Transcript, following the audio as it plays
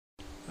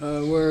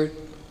We're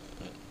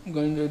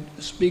going to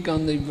speak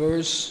on the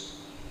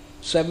verse,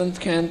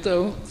 7th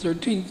canto,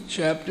 13th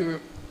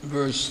chapter,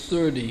 verse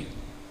 30.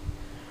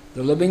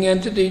 The living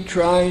entity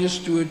tries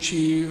to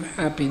achieve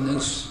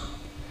happiness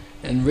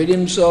and rid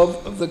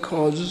himself of the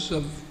causes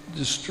of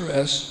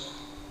distress,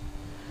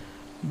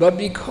 but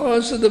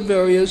because of the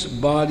various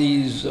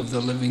bodies of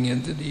the living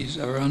entities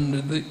are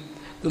under the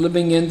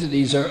living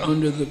entities are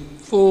under the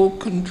full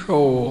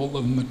control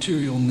of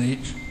material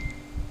nature,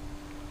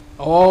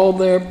 all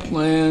their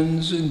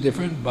plans in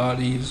different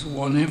bodies,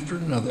 one after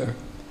another,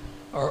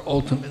 are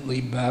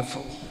ultimately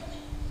baffled.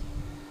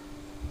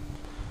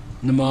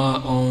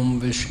 Nama Om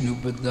Vishnu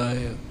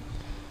Padaya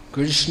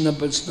Krishna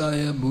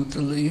Pastaya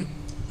Bhutali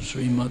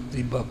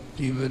Srimati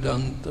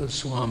Bhaktivedanta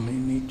Swami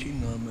Niti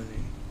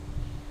Namani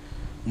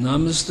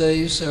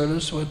Namaste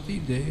Saraswati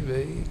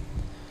Deve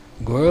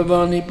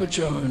Gauravani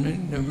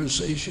Pacharni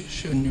Nirvisesha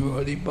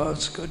Shanyuhari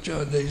Bhaska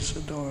Chade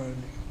Sadarni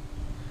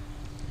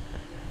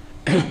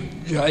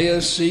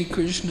Jaya Sri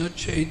Krishna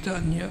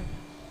Chaitanya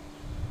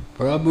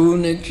Prabhu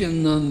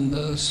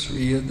Nityananda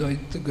Sri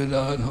Advaita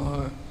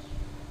Gadadhar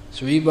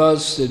Sri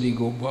Vasudeva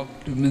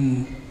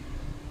Gopaktamin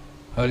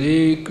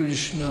Hare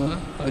Krishna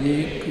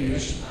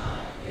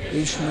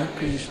Krishna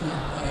Krishna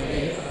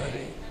Hare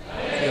Hare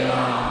Hare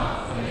Ram.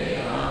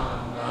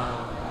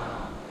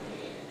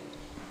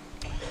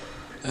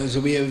 As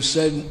we have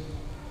said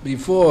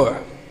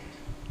before,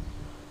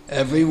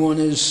 everyone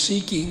is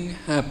seeking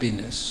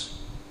happiness.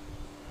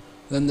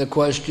 Then the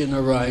question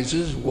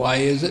arises, why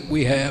is it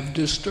we have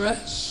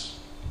distress?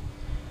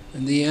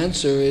 And the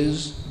answer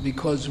is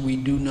because we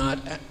do not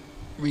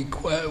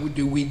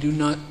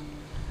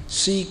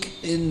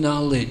seek in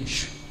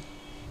knowledge.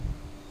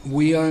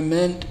 We are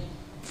meant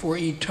for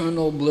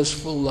eternal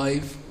blissful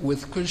life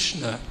with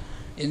Krishna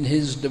in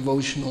his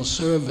devotional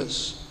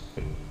service.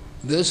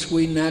 This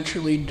we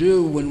naturally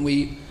do when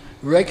we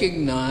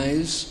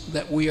recognize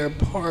that we are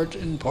part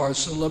and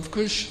parcel of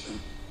Krishna,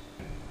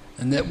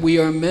 and that we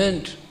are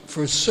meant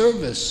for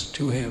service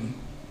to him.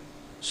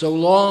 So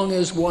long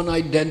as one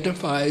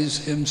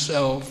identifies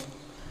himself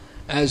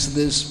as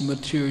this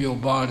material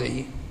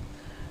body,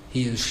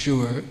 he is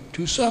sure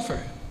to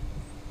suffer.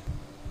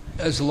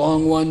 As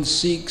long one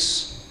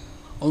seeks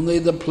only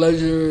the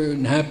pleasure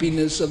and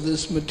happiness of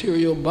this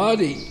material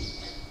body,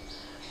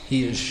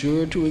 he is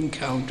sure to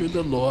encounter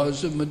the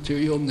laws of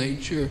material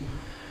nature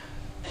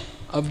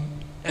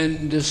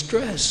and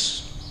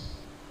distress.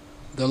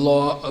 The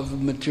law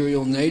of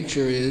material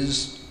nature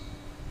is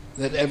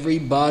that every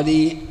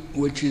body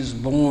which is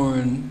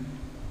born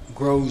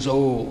grows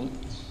old.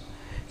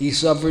 He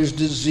suffers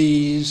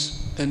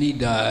disease and he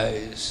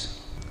dies.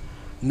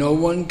 No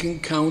one can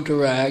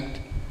counteract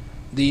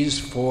these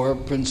four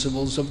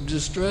principles of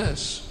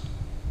distress.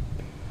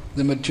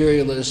 The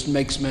materialist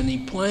makes many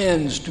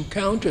plans to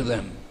counter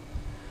them,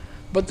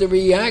 but the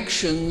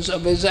reactions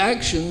of his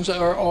actions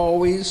are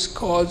always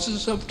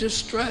causes of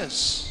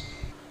distress.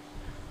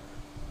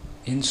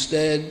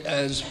 Instead,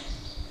 as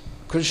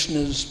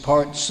Krishna's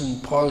parts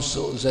and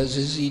parcels, as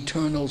his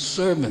eternal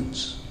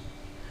servants,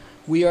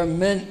 we are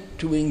meant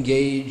to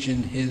engage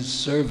in his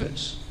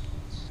service.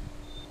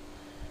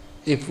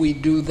 If we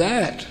do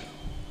that,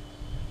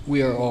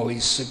 we are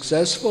always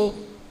successful,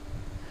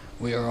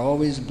 we are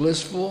always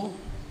blissful,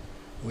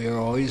 we are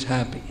always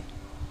happy.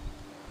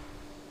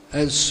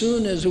 As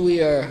soon as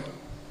we are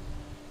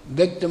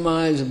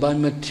victimized by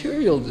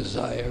material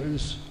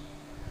desires,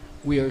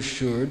 we are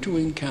sure to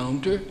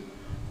encounter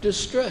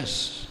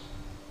distress.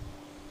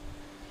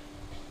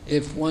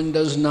 If one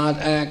does not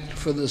act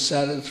for the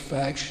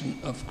satisfaction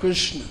of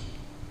Krishna,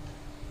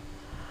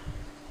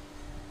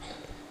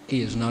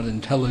 he is not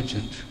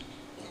intelligent.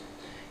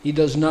 He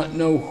does not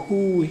know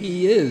who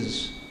he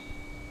is.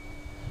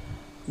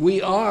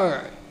 We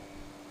are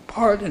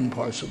part and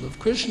parcel of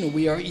Krishna.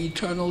 We are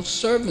eternal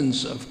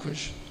servants of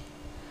Krishna.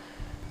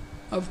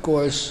 Of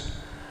course,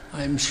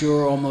 I'm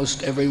sure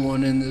almost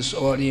everyone in this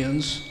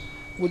audience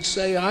would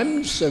say,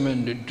 I'm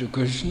surrendered to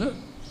Krishna.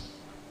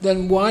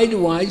 Then why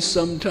do I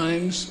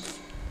sometimes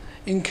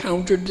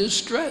encounter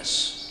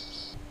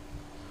distress?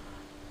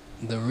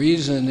 The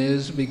reason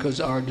is because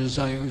our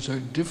desires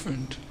are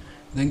different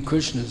than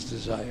Krishna's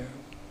desire.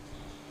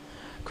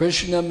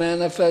 Krishna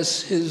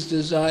manifests his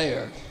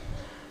desire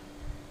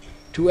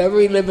to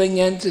every living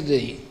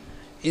entity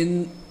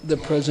in the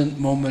present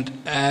moment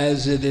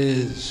as it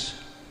is.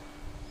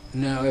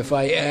 Now, if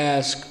I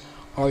ask,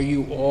 are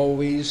you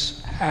always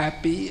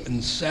happy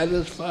and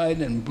satisfied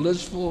and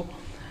blissful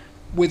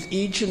with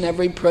each and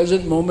every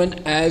present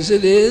moment as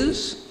it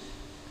is?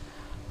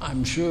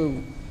 I'm sure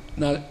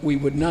we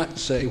would not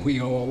say we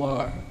all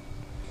are.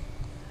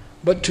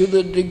 But to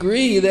the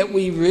degree that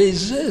we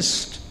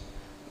resist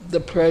the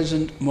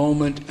present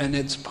moment and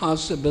its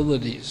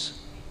possibilities,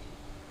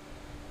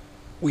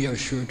 we are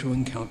sure to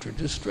encounter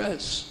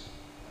distress,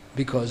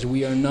 because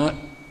we are not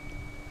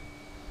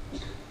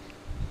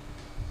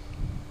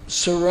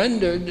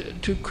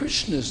surrendered to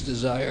Krishna's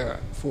desire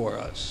for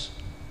us.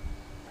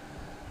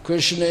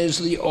 Krishna is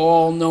the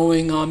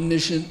all-knowing,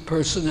 omniscient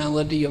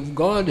personality of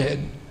Godhead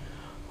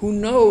who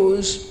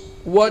knows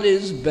what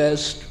is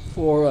best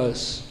for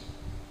us.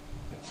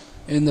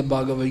 In the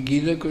Bhagavad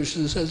Gita,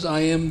 Krishna says,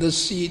 I am the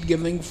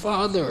seed-giving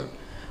Father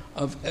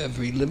of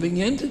every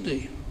living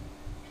entity.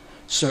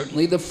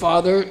 Certainly the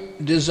Father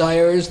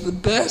desires the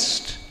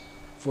best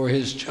for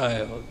his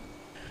child.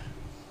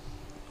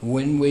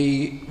 When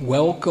we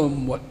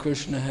welcome what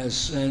Krishna has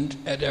sent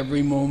at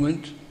every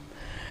moment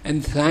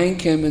and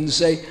thank him and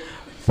say,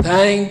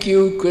 thank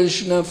you,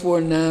 Krishna,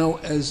 for now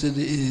as it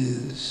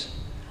is.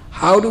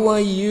 How do I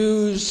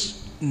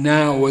use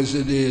now as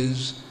it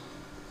is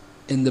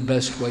in the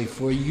best way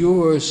for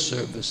your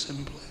service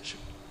and pleasure?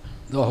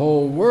 The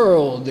whole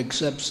world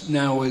accepts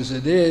now as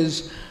it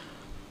is,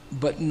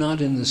 but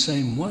not in the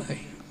same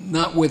way.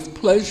 Not with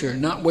pleasure,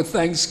 not with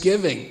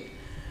thanksgiving.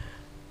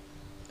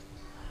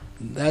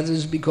 That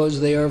is because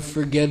they are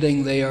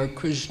forgetting they are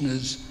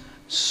Krishna's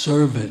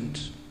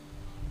servant.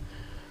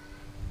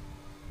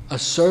 A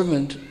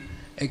servant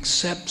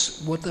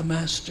accepts what the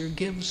master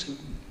gives him.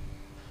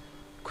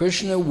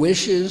 Krishna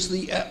wishes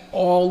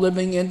all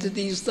living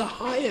entities the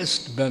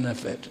highest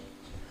benefit.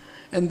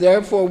 And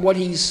therefore what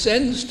he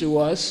sends to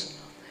us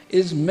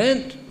is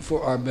meant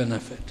for our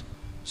benefit.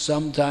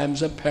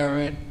 Sometimes a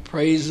parent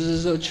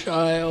praises a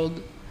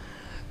child.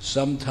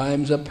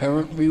 Sometimes a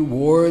parent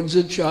rewards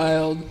a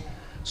child.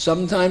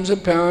 Sometimes a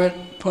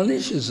parent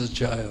punishes a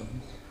child.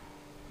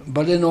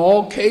 But in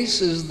all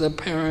cases, the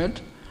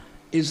parent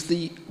is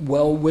the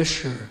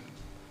well-wisher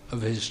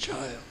of his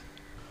child.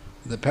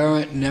 The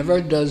parent never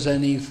does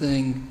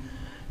anything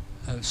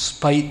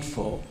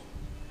spiteful.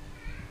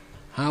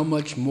 How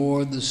much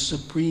more the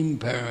Supreme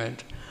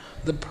Parent,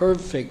 the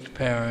perfect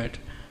parent,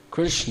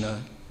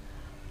 Krishna,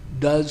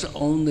 does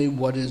only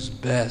what is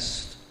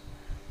best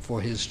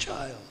for his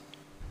child.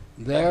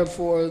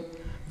 Therefore,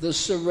 the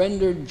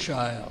surrendered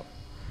child,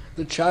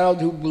 the child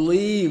who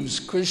believes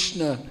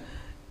Krishna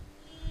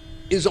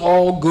is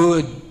all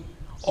good,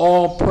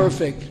 all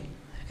perfect,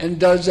 and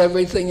does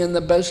everything in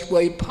the best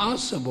way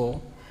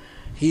possible,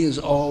 he is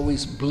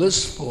always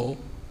blissful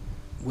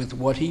with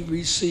what he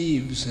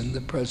receives in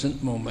the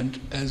present moment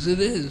as it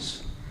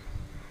is.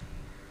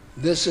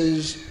 This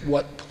is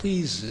what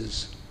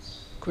pleases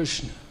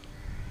Krishna.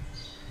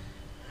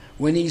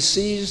 When he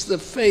sees the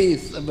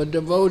faith of a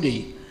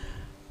devotee,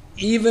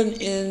 even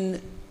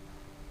in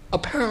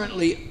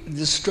apparently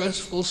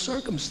distressful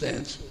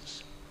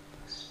circumstances,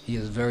 he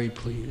is very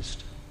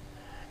pleased.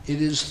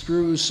 It is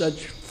through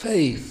such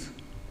faith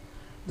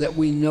that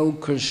we know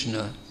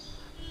Krishna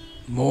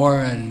more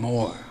and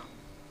more,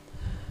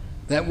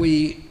 that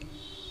we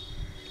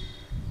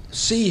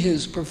see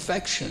his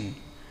perfection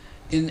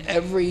in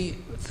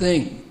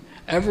everything,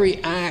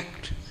 every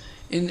act,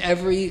 in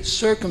every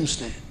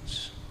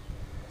circumstance.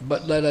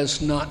 But let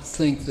us not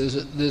think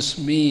this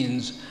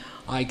means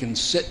I can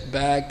sit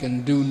back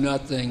and do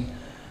nothing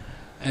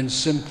and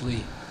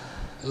simply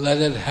let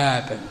it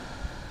happen.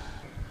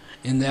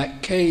 In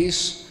that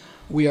case,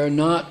 we are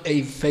not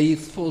a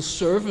faithful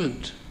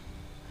servant.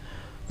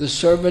 The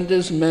servant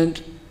is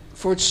meant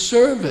for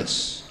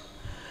service.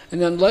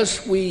 And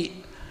unless we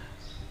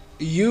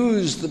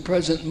use the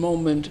present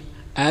moment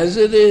as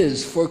it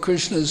is for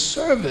Krishna's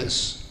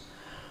service,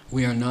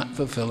 we are not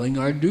fulfilling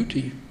our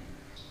duty.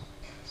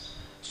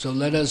 So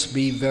let us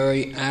be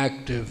very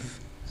active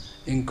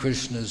in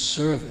Krishna's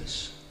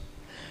service.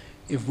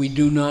 If we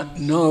do not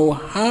know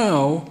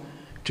how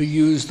to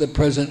use the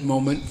present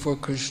moment for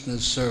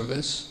Krishna's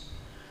service,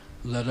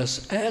 let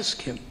us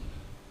ask him.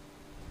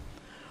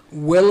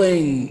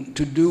 Willing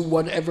to do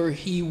whatever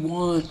he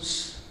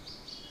wants,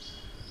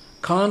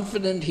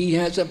 confident he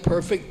has a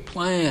perfect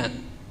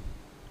plan,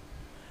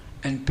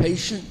 and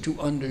patient to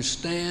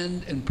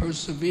understand and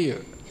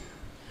persevere.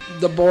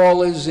 The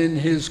ball is in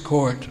his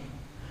court.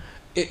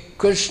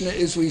 Krishna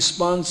is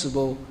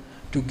responsible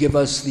to give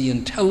us the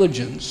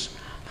intelligence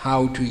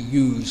how to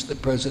use the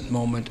present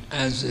moment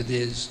as it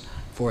is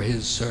for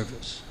his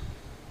service.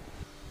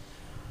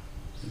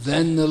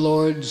 Then the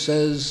Lord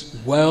says,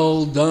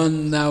 well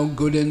done, thou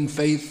good and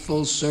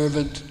faithful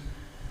servant.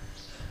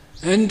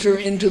 Enter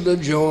into the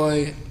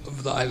joy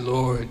of thy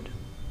Lord.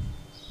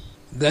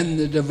 Then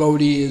the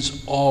devotee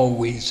is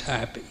always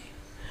happy.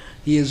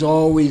 He is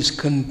always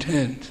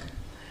content.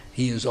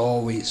 He is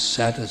always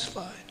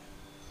satisfied.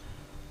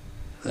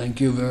 Thank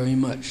you very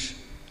much.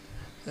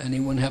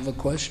 Anyone have a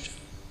question?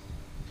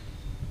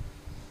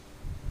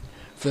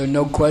 If there are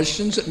no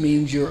questions, it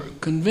means you're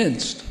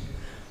convinced.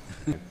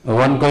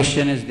 One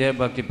question is there,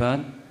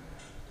 Bhaktipada.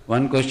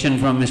 One question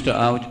from Mr.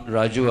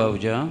 Raju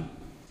Ahuja.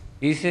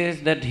 He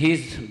says that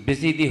he's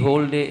busy the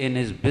whole day in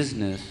his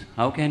business.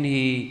 How can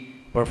he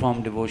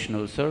perform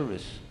devotional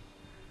service?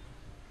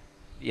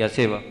 Ya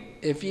seva.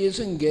 If he is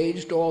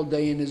engaged all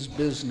day in his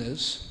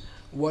business,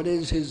 what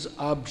is his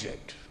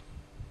object?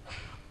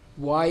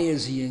 Why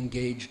is he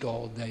engaged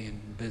all day in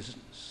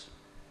business?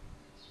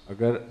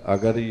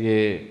 अगर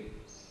ये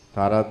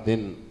सारा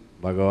दिन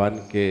भगवान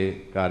के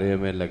कार्य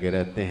में लगे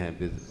रहते हैं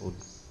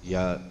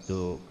या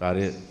जो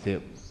कार्य से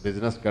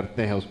बिजनेस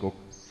करते हैं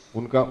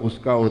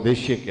उसका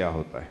उद्देश्य क्या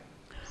होता है?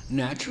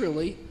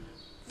 Naturally,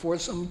 for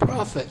some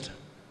profit.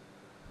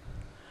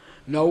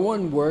 No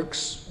one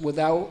works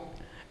without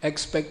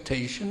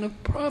expectation of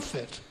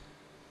profit.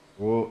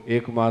 वो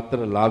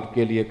एकमात्र लाभ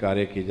के लिए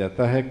कार्य किया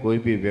जाता है, कोई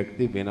भी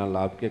व्यक्ति बिना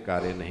लाभ के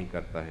कार्य नहीं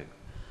करता है.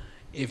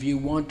 If you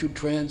want to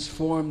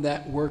transform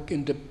that work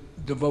into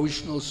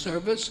devotional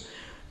service,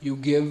 you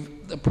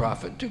give the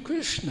profit to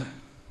Krishna.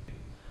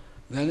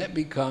 Then it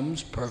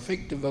becomes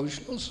perfect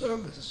devotional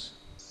service.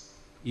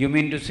 You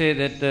mean to say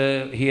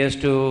that he has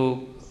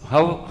to,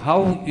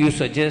 how you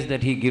suggest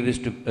that he gives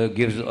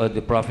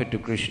the profit to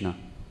Krishna?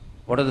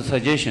 What are the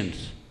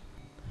suggestions?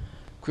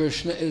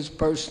 Krishna is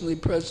personally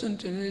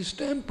present in his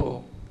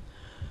temple.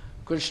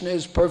 Krishna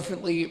is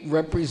perfectly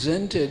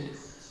represented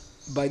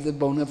by the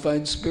bona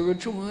fide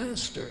spiritual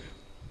master.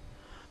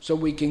 So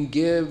we can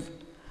give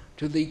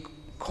to the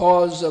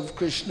cause of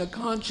Krishna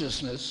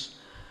consciousness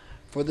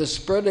for the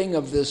spreading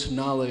of this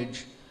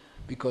knowledge,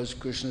 because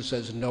Krishna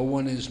says, no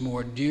one is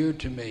more dear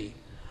to me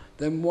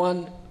than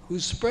one who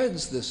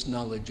spreads this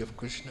knowledge of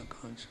Krishna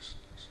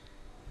consciousness.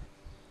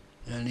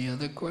 Any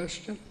other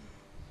question?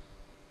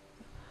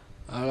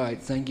 All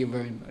right, thank you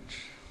very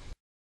much.